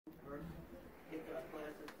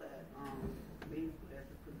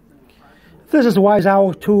This is the Wise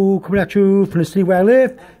Hour 2 coming at you from the city where I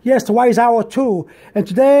live. Yes, the Wise Hour 2. And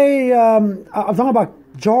today I'm talking about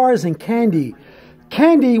jars and candy.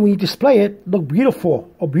 Candy, when you display it, look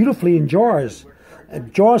beautiful or beautifully in jars.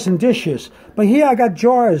 Jars and dishes. But here I got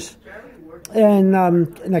jars and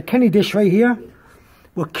a candy dish right here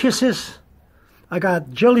with kisses. I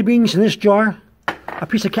got jelly beans in this jar. A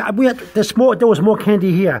piece of candy. There was more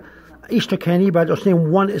candy here. Easter candy, but there's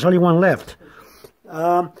only one left.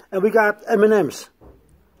 And we got M&Ms,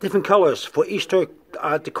 different colors for Easter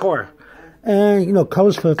decor, and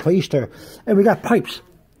colors for Easter. And we got pipes,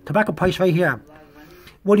 tobacco pipes right here.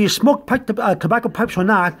 Whether you smoke tobacco pipes or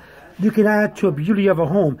not, you can add to a beauty of a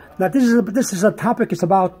home. Now this is a topic.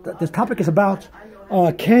 This topic is about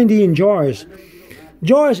candy in jars.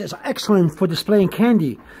 Jars is excellent for displaying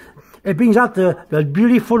candy. It brings out the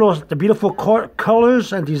beautiful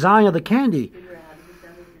colors and design of the candy.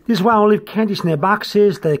 This is why I don't leave candies in their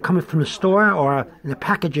boxes that come from the store or in the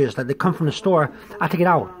packages that they come from the store. I take it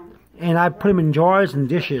out and I put them in jars and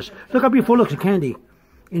dishes. Look how beautiful it looks, the candy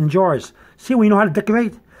in jars. See, when you know how to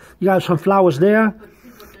decorate, you got some flowers there.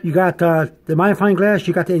 You got the magnifying glass.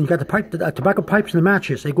 You got the tobacco pipes and the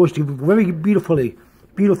matches. It goes very beautifully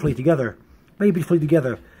together, very beautifully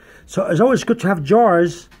together. So it's always good to have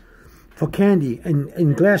jars for candy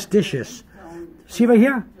and glass dishes. See right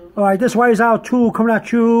here? Alright, this Wise Hour 2 coming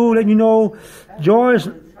at you, letting you know jars,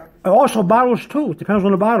 also bottles too, depends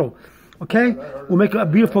on the bottle. Okay? We'll make a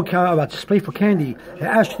beautiful display for candy. It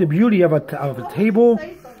adds to the beauty of a table,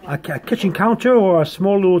 a kitchen counter, or a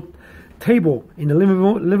small little table in the living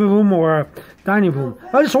room or dining room.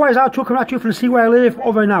 This is Wise Hour 2 coming at you from the city where I live,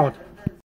 over and out.